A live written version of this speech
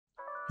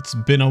It's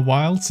been a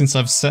while since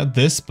I've said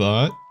this,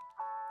 but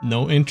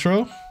no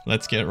intro.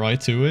 Let's get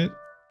right to it.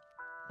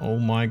 Oh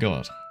my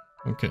god.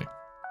 Okay.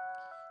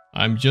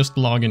 I'm just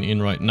logging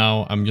in right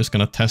now. I'm just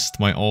gonna test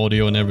my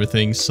audio and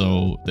everything,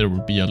 so there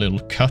will be a little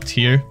cut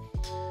here.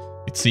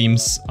 It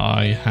seems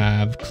I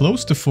have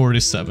close to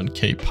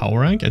 47k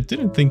power rank. I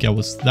didn't think I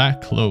was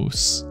that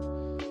close.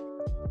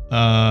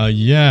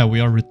 Yeah, we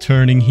are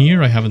returning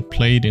here. I haven't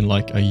played in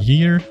like a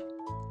year.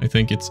 I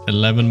think it's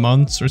 11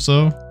 months or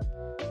so.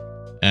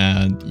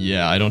 And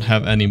yeah, I don't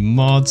have any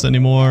mods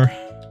anymore.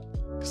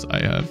 Because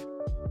I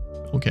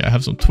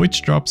have some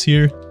Twitch drops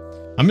here.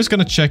 I'm just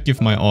gonna check if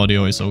my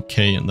audio is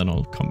okay and then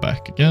I'll come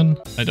back again.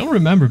 I don't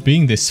remember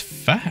being this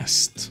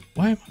fast.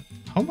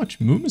 How much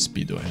movement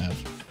speed do I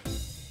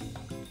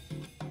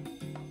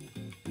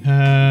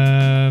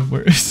have?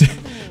 Where is it?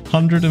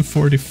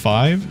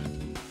 145?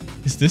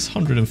 Is this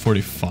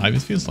 145?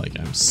 It feels like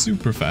I'm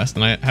super fast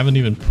and I haven't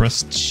even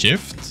pressed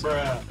shift.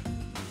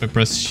 If I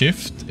press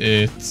shift,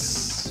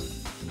 it's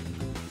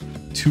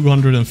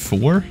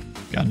 204.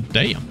 God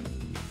damn.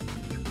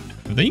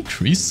 Have they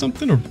increased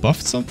something or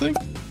buffed something?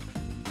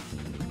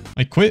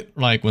 I quit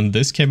like when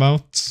this came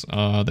out,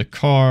 the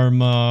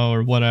karma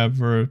or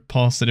whatever,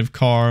 positive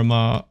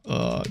karma.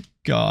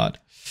 God.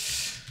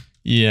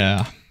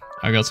 Yeah,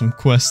 I got some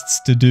quests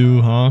to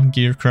do, huh?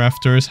 Gear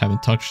crafters,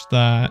 haven't touched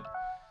that.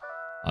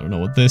 I don't know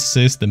what this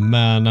is, the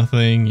mana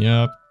thing,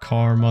 yep,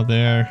 karma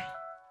there.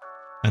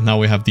 And now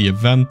we have the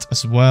event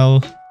as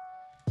well.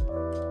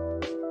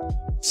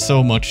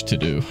 So much to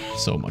do,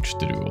 so much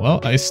to do.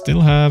 Well, I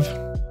still have...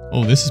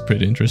 Oh, this is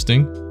pretty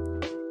interesting.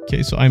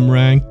 Okay, so I'm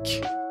rank...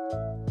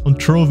 On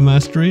Trove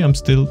Mastery, I'm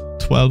still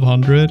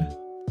 1200.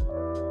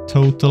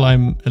 Total,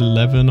 I'm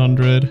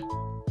 1100.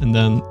 And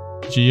then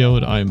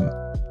Geode, I'm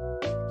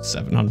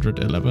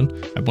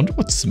 711. I wonder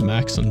what's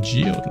max on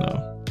Geode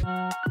now.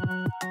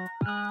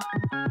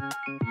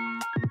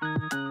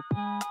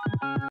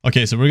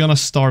 Okay, so we're gonna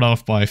start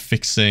off by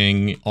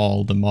fixing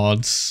all the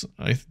mods.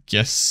 I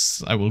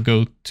guess I will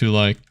go to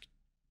like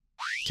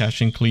Cash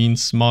and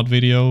Clean's mod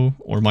video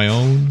or my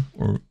own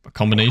or a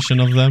combination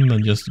of them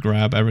and just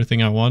grab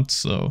everything I want.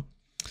 So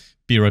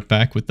be right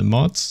back with the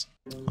mods.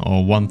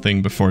 Oh, one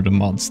thing before the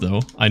mods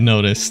though. I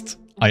noticed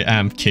I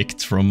am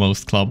kicked from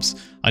most clubs.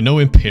 I know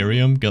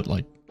Imperium got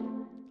like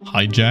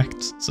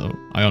hijacked, so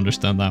I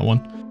understand that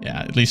one.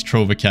 Yeah, at least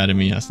Trove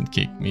Academy hasn't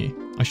kicked me.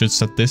 I should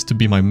set this to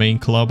be my main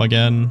club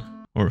again.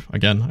 Or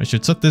again, I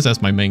should set this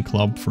as my main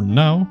club for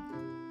now.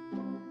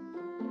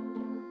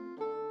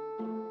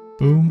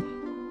 Boom.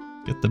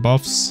 Get the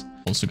buffs.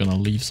 Also gonna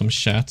leave some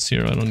chats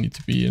here. I don't need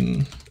to be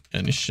in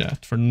any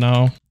chat for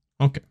now.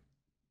 Okay.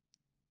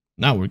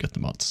 Now we get the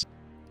mods.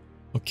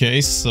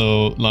 Okay,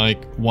 so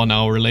like 1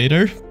 hour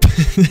later,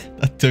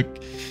 it took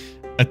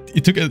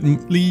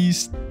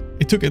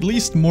at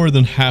least more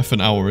than half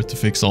an hour to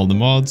fix all the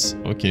mods.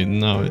 Okay,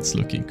 now it's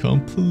looking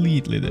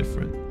completely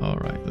different. All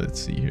right,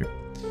 let's see here.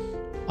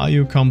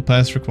 IU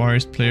compass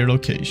requires player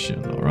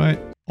location. All right.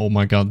 Oh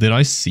my god, did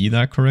I see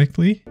that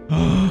correctly?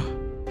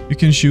 You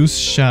can choose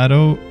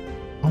shadow.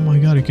 Oh my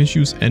god, you can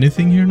choose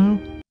anything here now?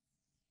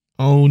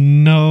 Oh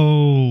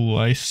no,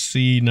 I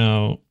see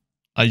now.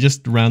 I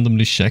just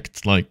randomly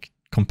checked like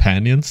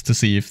companions to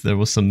see if there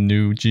was some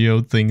new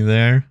geode thing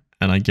there.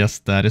 And I guess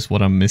that is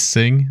what I'm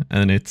missing.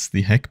 And it's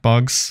the heck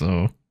bugs.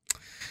 So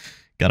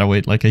gotta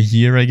wait like a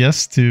year, I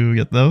guess, to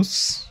get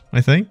those,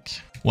 I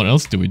think. What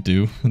else do we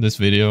do in this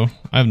video?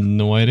 I have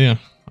no idea.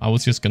 I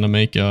was just gonna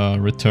make a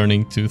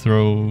returning to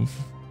Trove,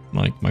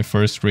 like my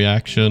first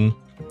reaction.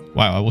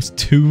 Wow, I was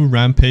 2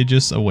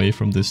 rampages away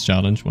from this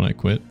challenge when I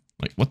quit.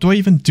 Like, what do I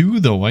even do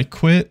though? I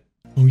quit.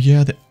 Oh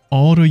yeah, the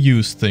auto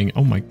use thing.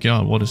 Oh my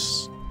god, what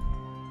is...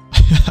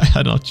 I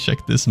had not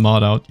checked this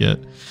mod out yet.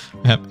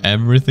 I have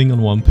everything on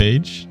one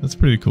page. That's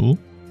pretty cool.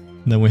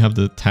 And then we have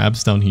the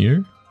tabs down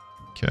here.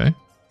 Okay.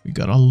 We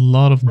got a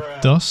lot of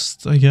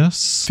dust, I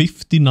guess.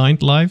 59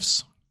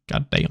 lives.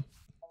 God damn.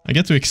 I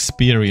get to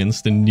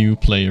experience the new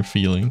player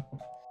feeling.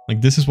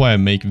 Like, this is why I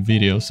make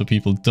videos, so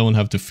people don't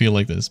have to feel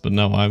like this, but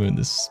now I'm in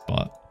this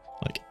spot.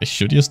 Like, I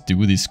should just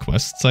do these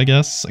quests, I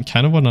guess. I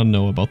kind of want to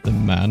know about the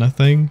mana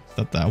thing.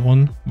 That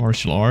one?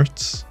 Martial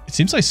arts. It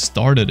seems I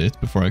started it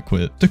before I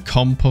quit. The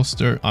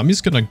composter. I'm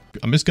just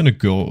gonna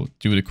go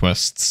do the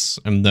quests,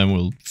 and then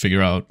we'll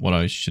figure out what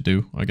I should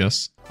do, I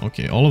guess.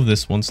 Okay, all of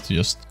this wants to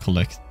just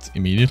collect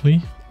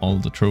immediately. All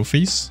the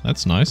trophies.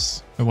 That's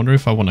nice. I wonder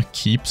if I want to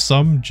keep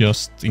some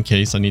just in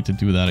case I need to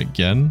do that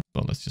again.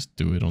 But let's just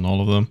do it on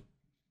all of them.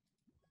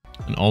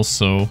 And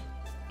also,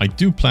 I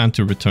do plan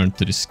to return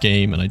to this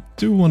game and I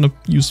do want to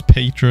use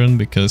Patreon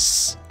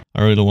because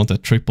I really want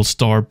that triple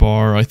star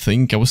bar. I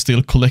think I was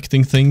still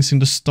collecting things in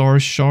the star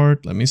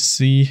chart. Let me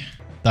see.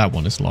 That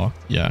one is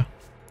locked. Yeah.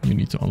 You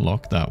need to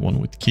unlock that one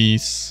with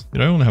keys.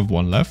 Did I only have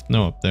one left?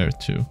 No, up there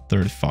too.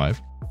 35.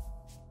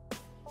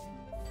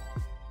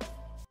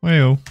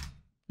 Wayo.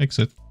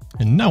 Exit.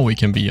 And now we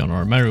can be on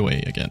our merry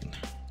way again.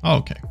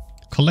 Okay.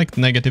 Collect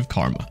negative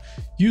karma.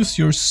 Use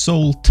your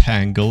soul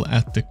tangle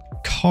at the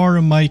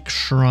Karmic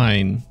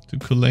Shrine to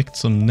collect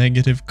some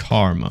negative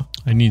karma.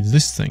 I need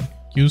this thing.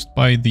 Used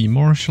by the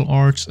martial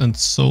arts and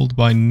sold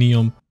by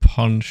Neon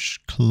Punch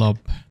Club.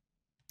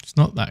 It's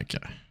not that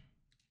guy.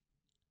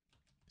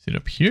 Is it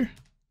up here?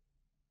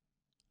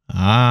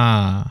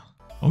 Ah.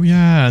 Oh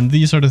yeah, and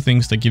these are the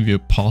things that give you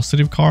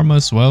positive karma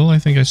as well. I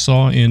think I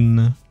saw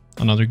in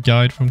another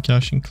guide from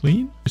Cash and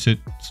Clean. Is it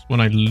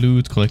when I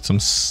loot, collect some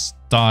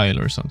style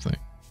or something?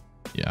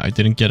 Yeah, I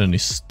didn't get any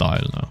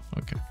style now.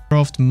 Okay.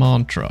 Craft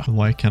mantra.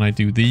 Why can't I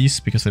do these?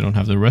 Because I don't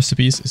have the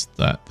recipes. Is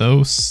that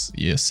those?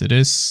 Yes, it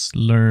is.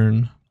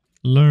 Learn.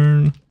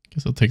 Learn.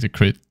 Guess I'll take the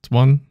crit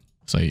one.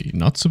 Was I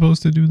not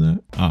supposed to do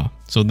that? Ah,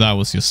 so that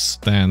was just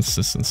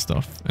stances and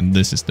stuff. And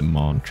this is the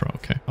mantra.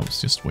 Okay, I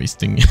was just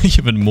wasting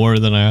even more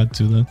than I had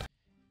to then.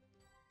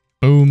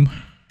 Boom.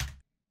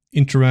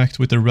 Interact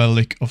with the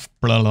relic of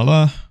blah blah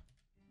blah.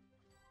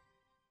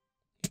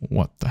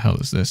 What the hell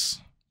is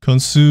this?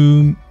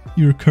 Consume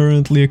your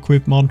currently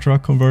equipped mantra,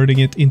 converting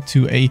it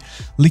into a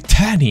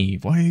litany.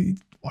 Why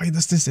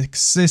does this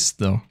exist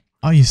though?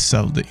 I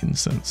sell the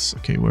incense.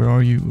 Okay, where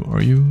are you?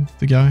 Are you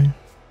the guy?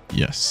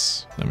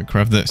 Yes. Let me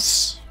craft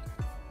this.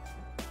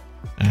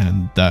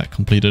 And that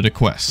completed a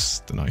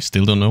quest. And I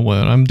still don't know what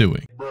I'm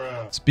doing.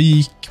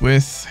 Speak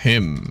with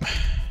him.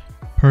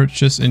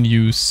 Purchase and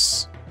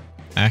use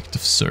act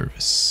of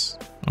service.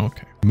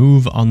 Okay.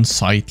 Move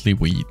unsightly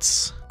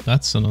weeds.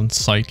 That's an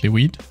unsightly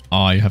weed.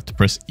 I have to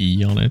press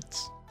E on it.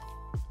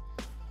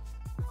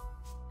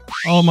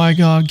 Oh my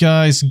god,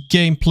 guys.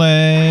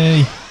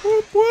 Gameplay.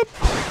 Whoop, whoop.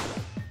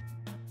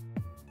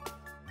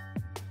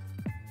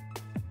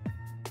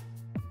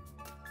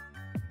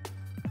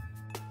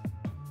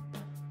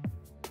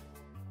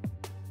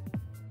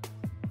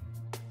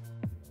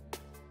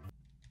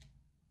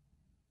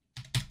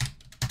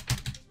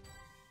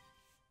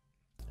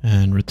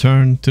 And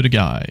return to the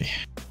guy.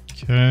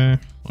 Okay.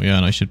 Oh yeah,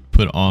 and I should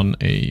put on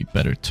a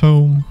better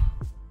tome.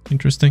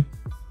 Interesting.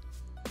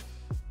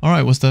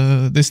 Alright, was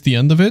this the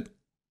end of it?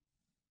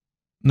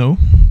 No.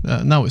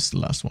 Now it's the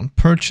last one.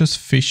 Purchase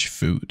fish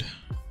food.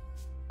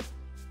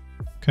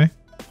 Okay.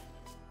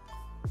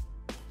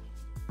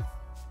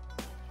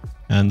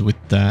 And with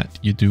that,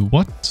 you do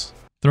what?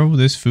 Throw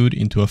this food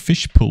into a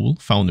fish pool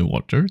found in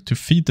water to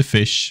feed the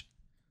fish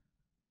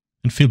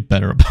and feel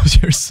better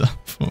about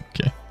yourself.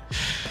 Okay.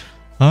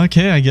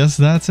 Okay, I guess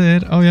that's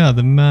it. Oh yeah,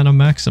 the mana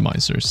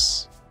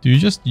maximizers. Do you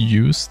just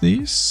use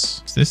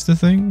these? Is this the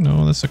thing?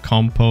 No, that's a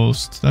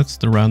compost. That's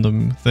the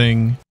random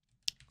thing.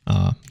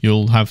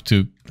 You'll have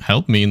to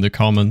help me in the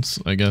comments,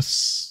 I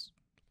guess.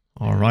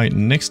 Alright,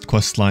 next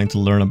quest line to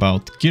learn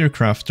about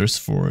Gearcrafter's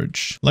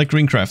Forge. Like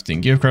ring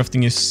crafting, gear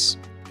crafting is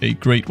a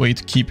great way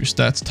to keep your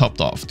stats topped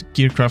off. The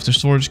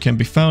Gearcrafter's Forge can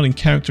be found in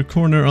character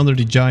corner under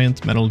the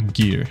giant metal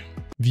gear.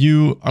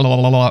 View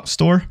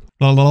store.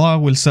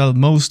 Will sell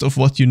most of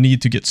what you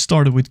need to get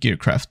started with gear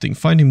crafting.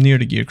 Find him near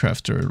the gear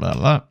crafter.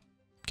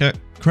 Okay.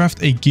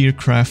 Craft a gear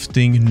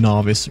crafting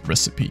novice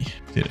recipe.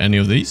 Did any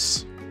of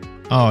these?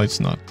 Oh, it's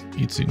not.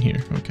 It's in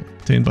here. Okay.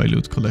 Obtained by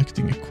loot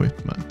collecting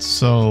equipment.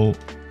 So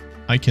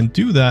I can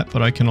do that,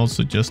 but I can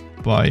also just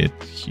buy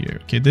it here.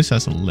 Okay, this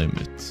has a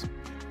limit.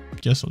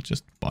 Guess I'll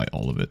just buy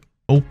all of it.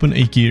 Open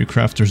a gear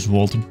crafter's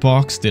vault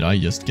box. Did I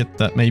just get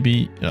that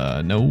maybe?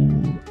 No.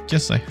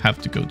 Guess I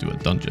have to go to a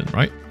dungeon,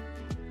 right?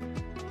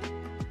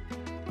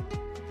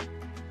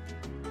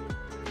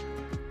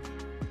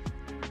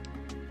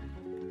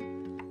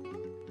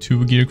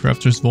 To a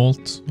Gearcrafter's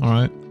Vault.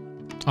 Alright.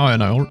 Oh,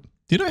 and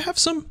did I have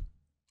some?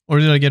 Or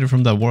did I get it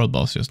from that world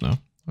boss just now?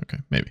 Okay,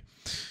 maybe.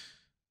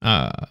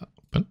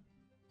 Open.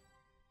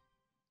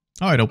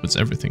 Oh, it opens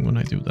everything when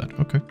I do that.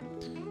 Okay.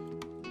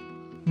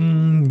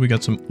 We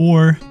got some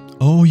ore.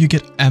 Oh, you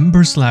get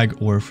Ember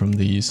Slag ore from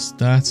these.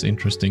 That's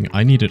interesting.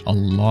 I needed a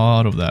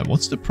lot of that.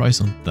 What's the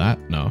price on that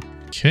now?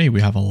 Okay,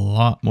 we have a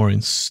lot more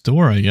in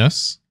store, I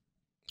guess.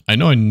 I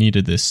know I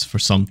needed this for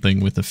something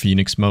with the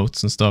Phoenix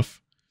motes and stuff.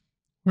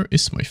 Where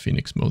is my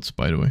Phoenix motes,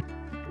 by the way?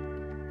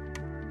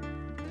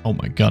 Oh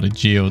my god, I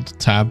geoed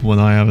tab when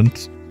I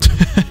haven't...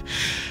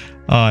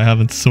 I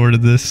haven't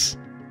sorted this.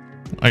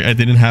 I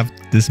didn't have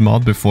this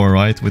mod before,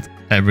 right? With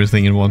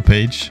everything in one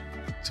page.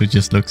 So it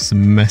just looks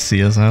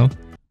messy as hell.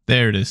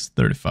 There it is,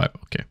 35,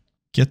 okay.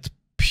 Get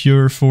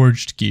pure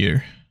forged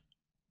gear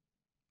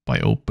by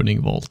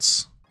opening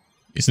vaults.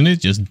 Isn't it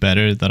just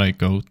better that I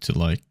go to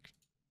like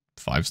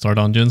 5-star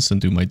dungeons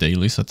and do my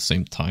dailies at the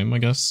same time, I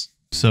guess?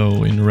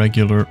 So in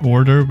regular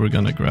order, we're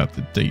gonna grab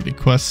the daily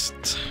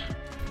quest.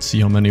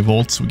 See how many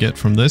vaults we get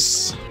from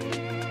this.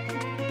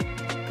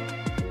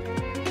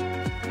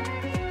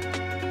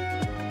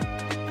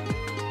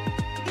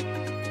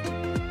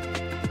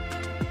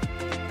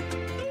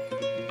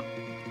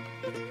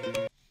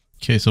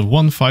 Okay, so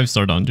 1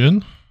 5-star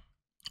dungeon.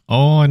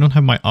 Oh, I don't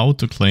have my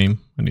auto claim.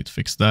 I need to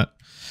fix that.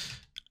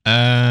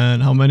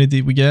 And how many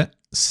did we get?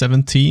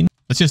 17.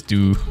 Let's just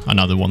do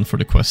another one for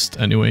the quest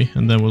anyway,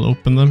 and then we'll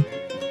open them.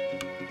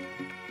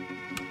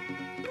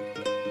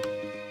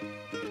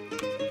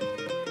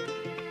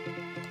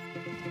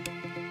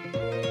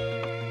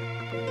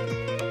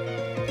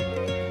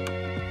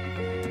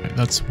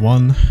 That's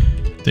 1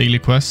 daily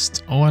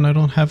quest. Oh, and I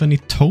don't have any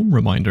tome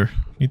reminder.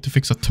 Need to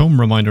fix a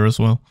tome reminder as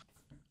well.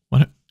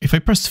 What if I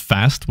press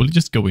fast, will it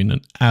just go in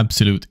an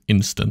absolute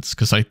instant?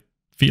 Because I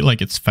feel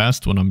like it's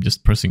fast when I'm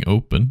just pressing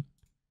open.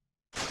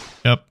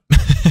 Yep.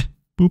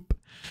 Boop.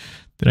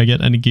 Did I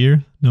get any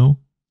gear? No.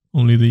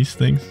 Only these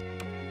things.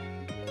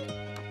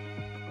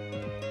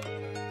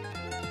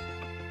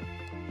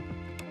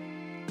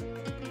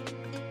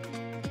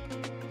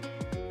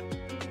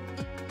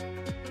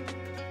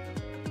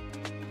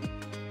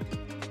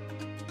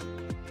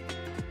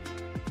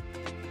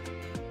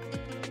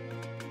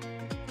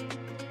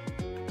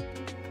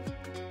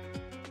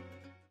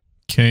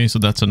 Okay, so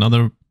that's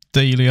another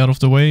daily out of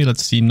the way.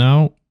 Let's see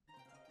now.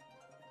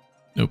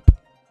 Nope.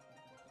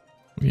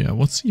 Yeah,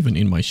 what's even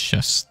in my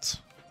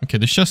chest? Okay,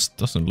 the chest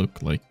doesn't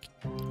look like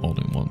all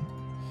in one.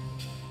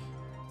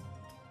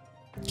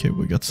 Okay,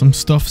 we got some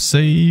stuff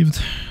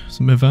saved.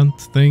 Some event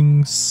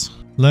things.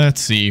 Let's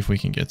see if we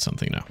can get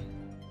something now.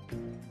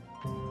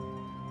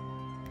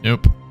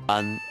 Nope.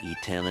 An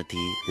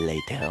eternity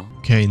later.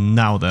 Okay,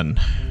 now then.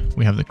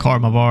 We have the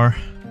karma bar.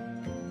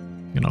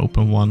 I'm gonna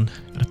open one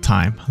at a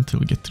time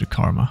until we get to the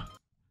karma.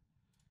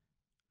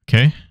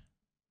 Okay.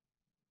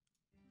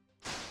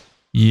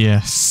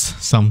 Yes,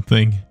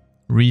 something.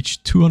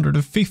 Reach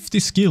 250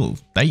 skill.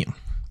 Damn,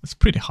 that's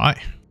pretty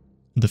high.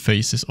 The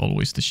face is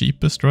always the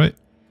cheapest, right?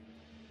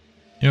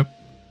 Yep.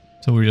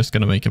 So we're just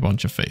gonna make a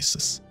bunch of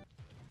faces.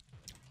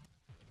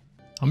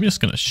 I'm just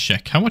gonna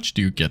check. How much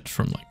do you get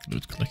from like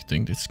loot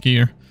collecting this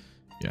gear?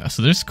 Yeah,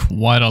 so there's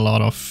quite a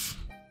lot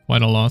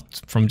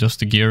from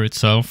just the gear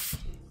itself.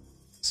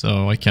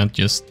 So I can't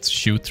just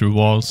shoot through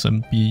walls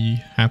and be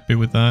happy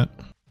with that.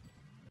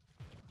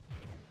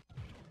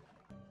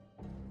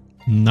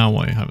 Now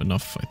I have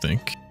enough, I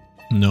think.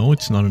 No,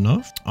 it's not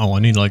enough. Oh, I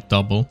need like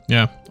double.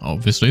 Yeah,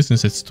 obviously,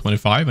 since it's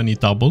 25, I need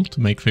double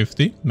to make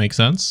 50. Makes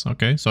sense.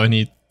 Okay, so I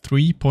need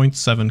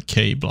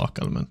 3.7k block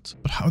element.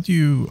 But how do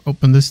you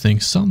open this thing?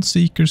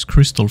 Sunseeker's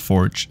Crystal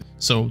Forge.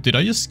 So did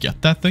I just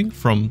get that thing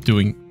from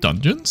doing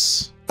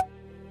dungeons?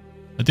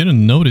 I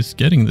didn't notice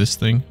getting this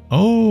thing.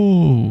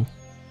 Oh,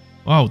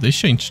 wow, they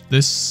changed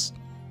this.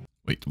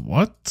 Wait,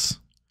 what?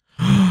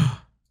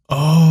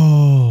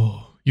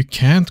 Oh, you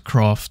can't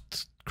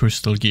craft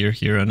crystal gear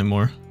here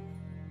anymore.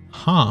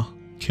 Huh.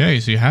 Okay,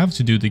 so you have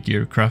to do the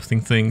gear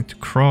crafting thing to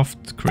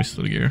craft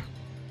crystal gear.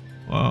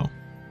 Wow.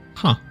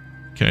 Huh.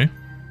 Okay.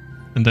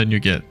 And then you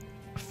get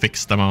a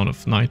fixed amount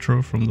of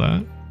nitro from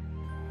that.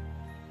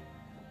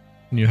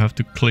 And you have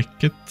to click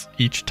it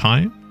each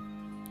time.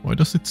 Why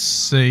does it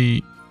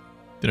say...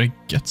 Did I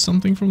get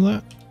something from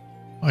that?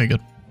 Oh, I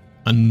got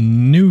a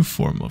new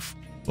form of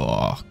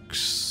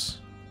box.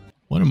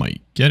 What am I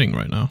getting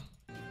right now?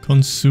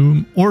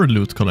 Consume or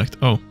loot collect.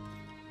 Oh.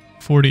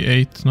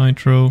 48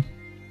 nitro.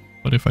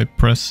 But if I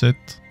press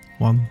it,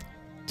 1,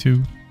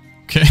 2,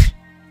 okay.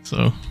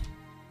 So,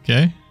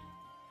 okay.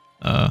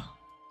 I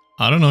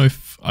don't know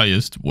if I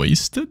just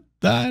wasted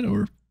that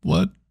or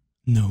what.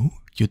 No,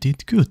 you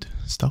did good.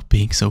 Stop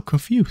being so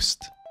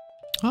confused.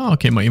 Oh,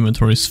 okay, my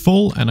inventory is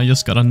full and I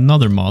just got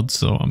another mod,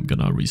 so I'm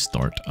gonna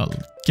restart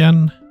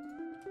again.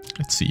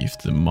 Let's see if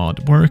the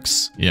mod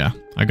works. Yeah,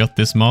 I got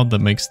this mod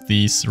that makes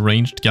these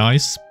ranged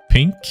guys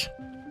pink.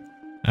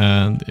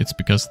 And it's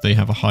because they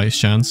have a high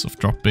chance of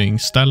dropping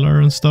stellar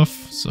and stuff,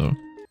 so...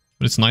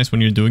 But it's nice when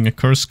you're doing a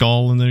curse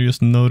skull and then you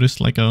just notice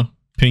like a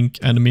pink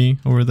enemy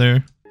over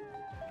there.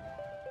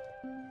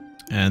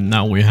 And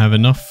now we have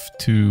enough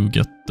to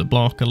get the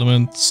block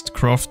elements to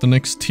craft the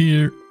next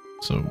tier.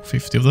 So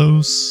 50 of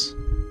those.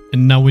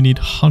 And now we need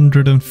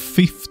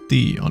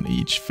 150 on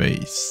each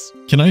face.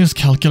 Can I just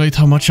calculate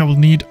how much I will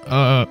need?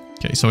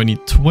 Okay, so I need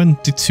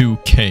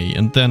 22k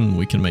and then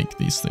we can make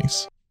these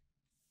things.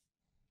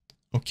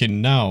 Okay,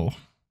 now,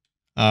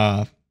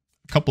 a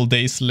couple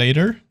days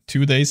later,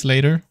 2 days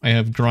later, I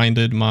have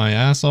grinded my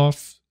ass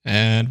off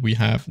and we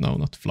have, no,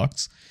 not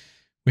flux.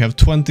 We have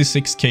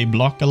 26k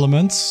block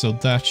elements, so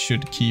that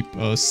should keep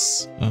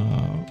us,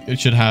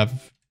 it should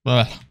have,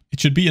 well, it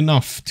should be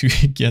enough to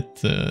get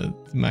the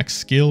max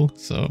skill.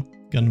 So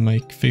gonna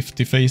make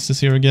 50 faces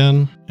here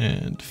again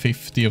and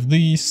 50 of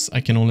these. I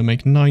can only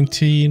make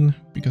 19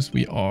 because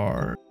we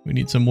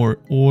need some more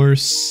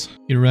ores,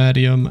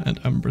 irradium and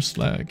ember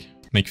slag.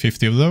 Make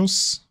 50 of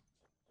those.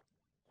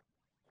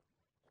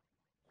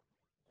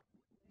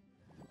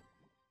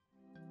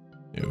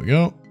 Here we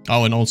go.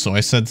 Oh, and also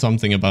I said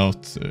something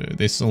about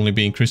this only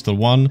being Crystal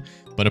 1,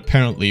 but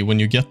apparently when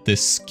you get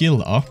this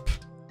skill up,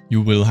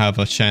 you will have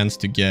a chance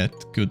to get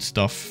good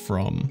stuff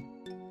from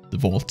the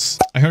vaults.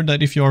 I heard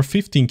that if you are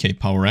 15k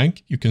power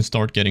rank, you can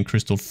start getting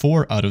Crystal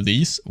 4 out of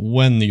these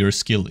when your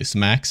skill is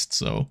maxed,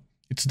 so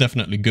it's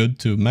definitely good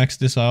to max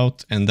this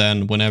out, and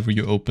then whenever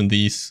you open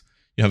these,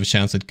 you have a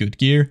chance at good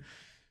gear.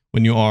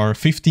 When you are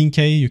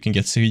 15k, you can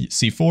get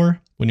C4.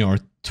 When you are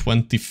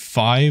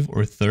 25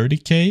 or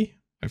 30k,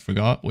 I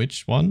forgot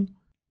which one.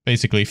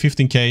 Basically,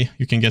 15k,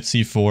 you can get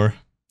C4.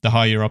 The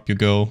higher up you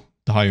go,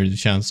 the higher the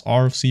chance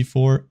are of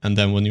C4. And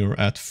then when you're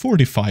at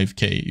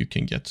 45k, you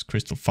can get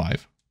Crystal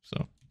 5.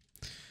 So,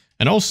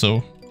 and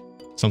also,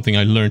 something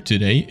I learned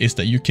today is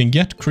that you can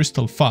get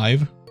Crystal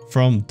 5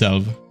 from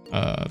Delve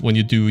when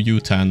you do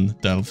U10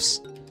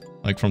 delves,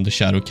 like from the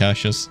shadow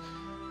caches,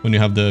 when you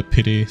have the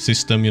pity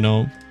system, you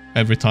know,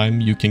 every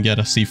time you can get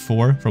a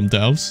C4 from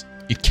delves,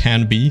 it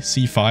can be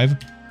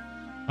C5.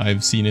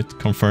 I've seen it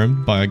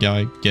confirmed by a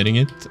guy getting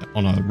it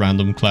on a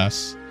random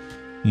class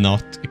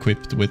not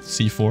equipped with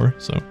C4,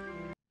 so.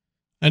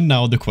 And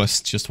now the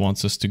quest just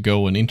wants us to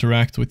go and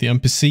interact with the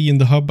NPC in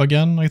the hub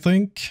again, I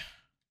think.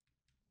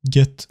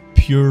 Get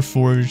pure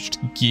forged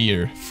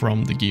gear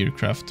from the gear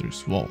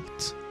crafter's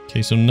vault.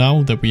 Okay, so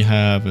now that we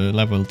have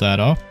leveled that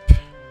up.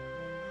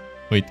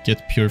 Wait,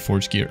 get pure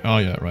forged gear. Oh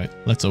yeah, right.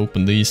 Let's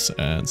open these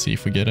and see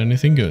if we get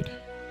anything good.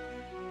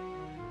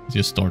 Let's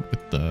just start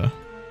with the...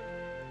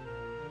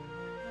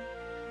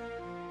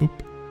 Boop.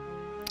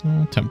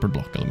 Oh, tempered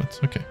block elements,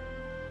 okay.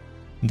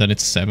 And then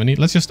it's 70.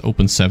 Let's just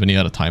open 70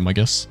 at a time, I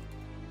guess.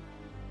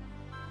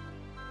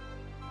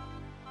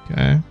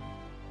 Okay.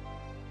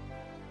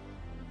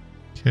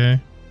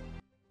 Okay.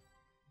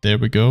 There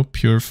we go.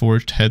 Pure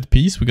forged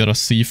headpiece. We got a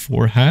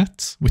C4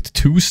 hat with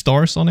 2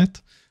 stars on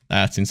it.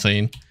 That's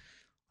insane.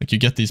 Like, you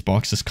get these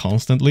boxes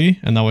constantly,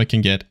 and now I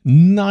can get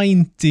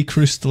 90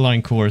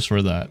 crystalline cores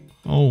for that.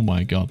 Oh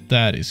my god,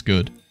 that is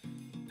good.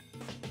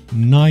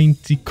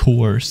 90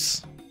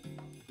 cores.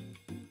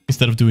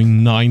 Instead of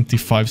doing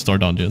 95-star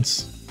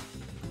dungeons.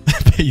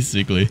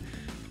 Basically.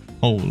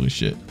 Holy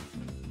shit.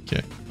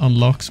 Okay.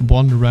 Unlocks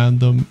 1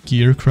 random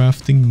gear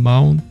crafting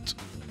mount.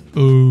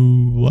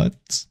 Oh,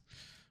 what?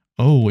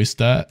 Oh, is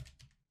that...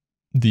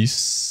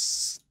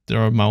 These...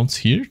 There are mounts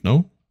here?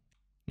 No?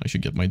 I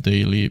should get my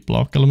daily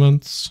block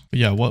elements. But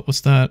yeah, what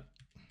was that?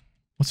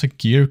 What's a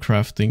gear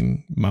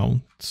crafting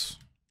mount?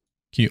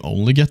 Can you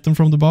only get them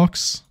from the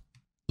box?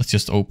 Let's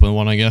just open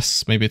one, I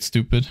guess. Maybe it's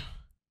stupid.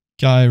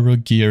 Gyro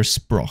gear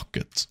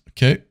sprocket.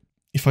 Okay.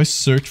 If I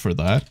search for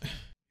that,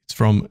 it's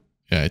from...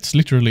 Yeah, it's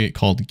literally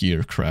called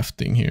gear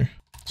crafting here.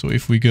 So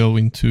if we go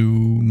into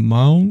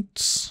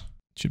mounts,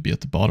 it should be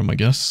at the bottom, I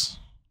guess,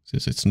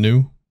 since it's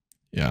new.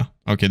 Yeah.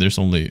 Okay, there's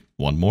only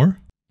 1 more.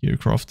 Gear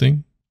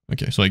crafting.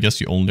 Okay, so I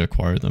guess you only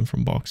acquire them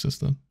from boxes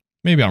then.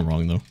 Maybe I'm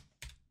wrong though.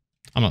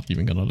 I'm not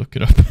even gonna look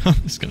it up.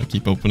 I'm just gonna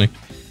keep opening.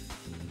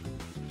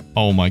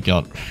 Oh my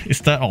god.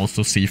 Is that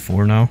also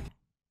C4 now?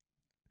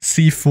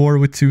 C4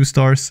 with 2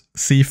 stars.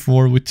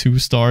 C4 with 2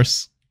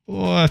 stars.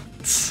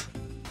 What?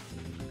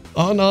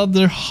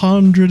 Another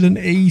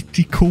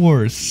 180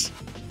 cores.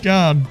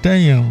 God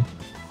damn.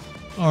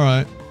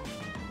 Alright.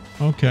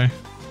 Okay.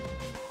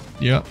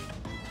 Yep.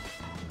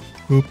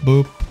 Boop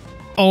boop.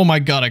 Oh my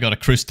god, I got a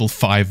crystal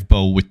 5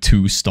 bow with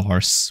 2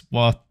 stars.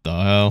 What the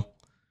hell?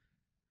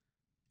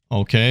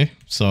 Okay,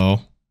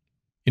 so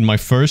in my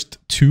first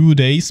 2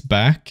 days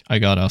back, I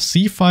got a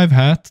C5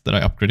 hat that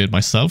I upgraded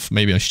myself.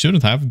 Maybe I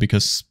shouldn't have,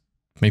 because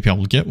maybe I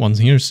will get one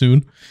here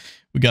soon.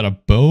 We got a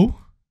bow.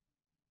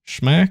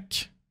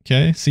 Schmack.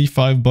 Okay,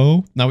 C5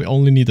 bow. Now we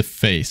only need a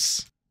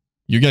face.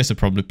 You guys have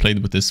probably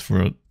played with this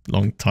for a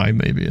long time,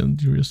 maybe,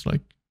 and you're just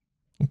like,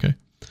 okay.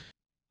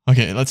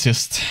 Okay, let's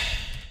just...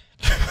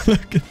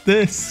 Look at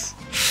this.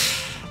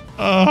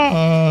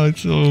 Ah,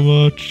 it's so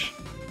much.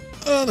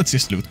 Let's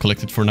just loot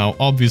collect it for now.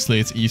 Obviously,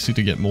 it's easy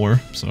to get more,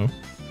 so.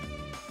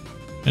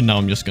 And now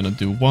I'm just gonna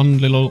do 1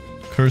 little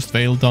Cursed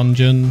Veil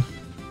dungeon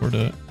for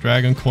the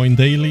Dragon Coin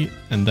Daily.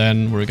 And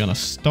then we're gonna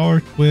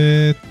start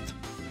with...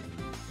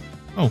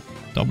 Oh,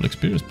 double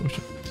experience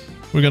potion.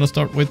 We're gonna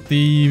start with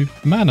the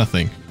mana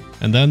thing.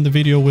 And then the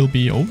video will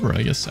be over,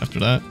 I guess, after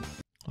that.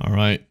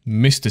 Alright,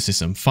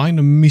 mysticism. Find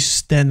a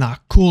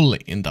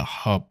Mystenaculi in the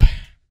hub.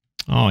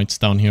 Oh, it's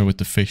down here with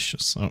the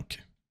fishes.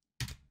 Okay.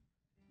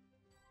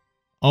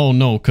 Oh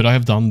no, could I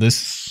have done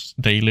this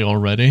daily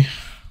already?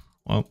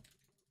 Well,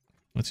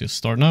 let's just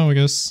start now, I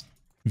guess.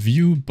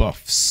 View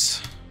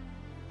buffs.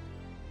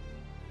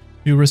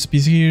 Few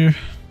recipes here.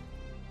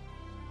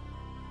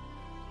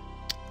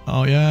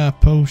 Oh yeah,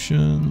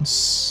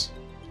 potions.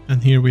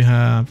 And here we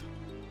have...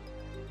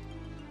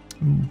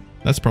 Ooh,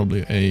 that's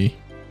probably a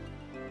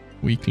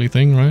weekly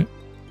thing, right?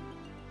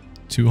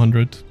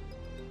 200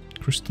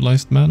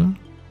 crystallized mana.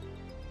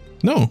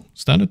 No,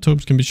 standard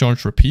tobes can be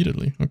charged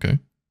repeatedly. Okay.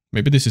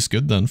 Maybe this is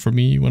good then for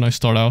me when I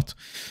start out.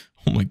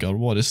 Oh my god,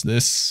 what is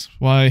this?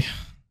 Why?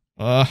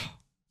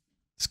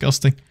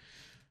 Disgusting.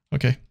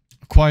 Okay.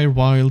 Acquire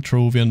wild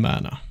Trovian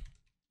mana.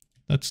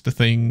 That's the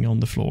thing on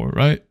the floor,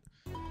 right?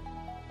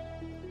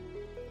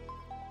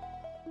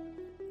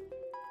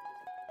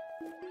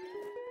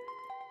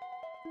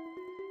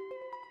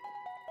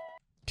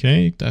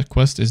 Okay, that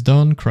quest is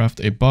done.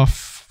 Craft a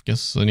buff.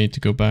 Guess I need to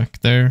go back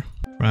there.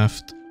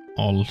 Craft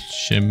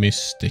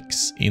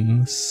Alchemistic's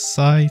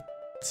Insight.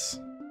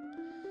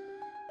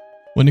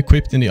 When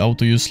equipped in the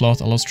auto-use slot,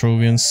 allows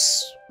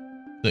Trovians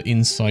the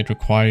insight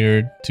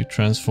required to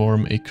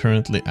transform a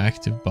currently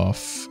active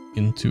buff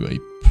into a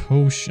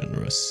potion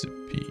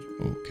recipe.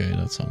 Okay,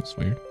 that sounds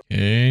weird.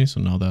 Okay,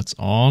 so now that's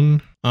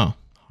on. Ah,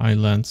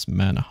 Highlands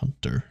Mana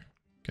Hunter.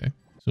 Okay,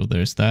 so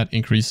there's that.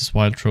 Increases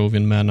wild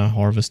Trovian mana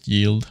harvest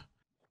yield.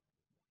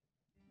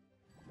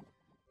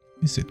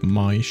 Is it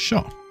my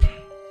shop?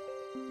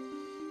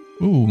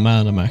 Ooh,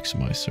 mana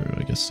maximizer.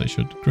 I guess I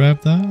should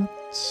grab that.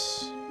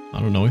 I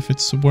don't know if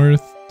it's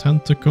worth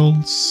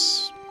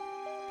tentacles.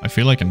 I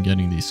feel like I'm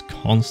getting these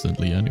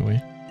constantly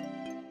anyway.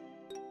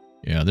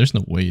 Yeah, there's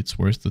no way it's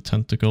worth the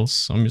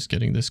tentacles. I'm just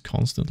getting this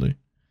constantly.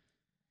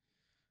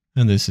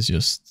 And this is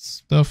just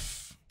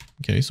stuff.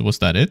 Okay, so was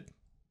that it?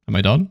 Am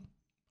I done?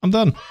 I'm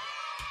done.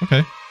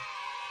 Okay.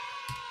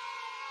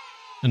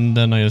 And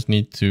then I just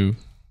need to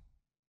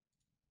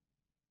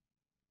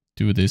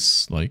do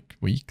this like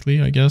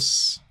weekly, I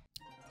guess.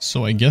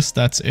 So I guess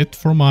that's it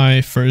for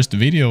my first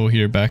video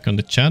here back on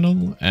the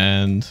channel.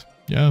 And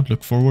yeah,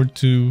 look forward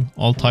to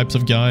all types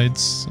of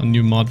guides, a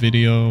new mod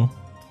video,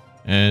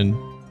 and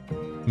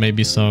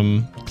maybe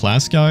some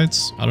class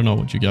guides. I don't know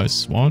what you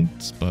guys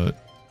want, but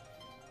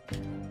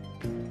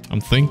I'm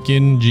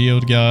thinking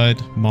geode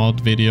guide,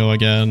 mod video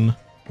again,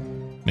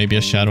 maybe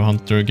a shadow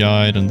hunter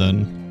guide, and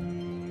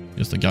then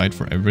just a guide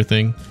for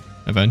everything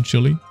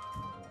eventually.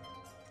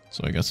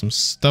 So I got some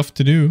stuff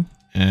to do,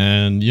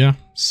 and yeah,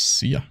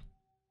 see ya.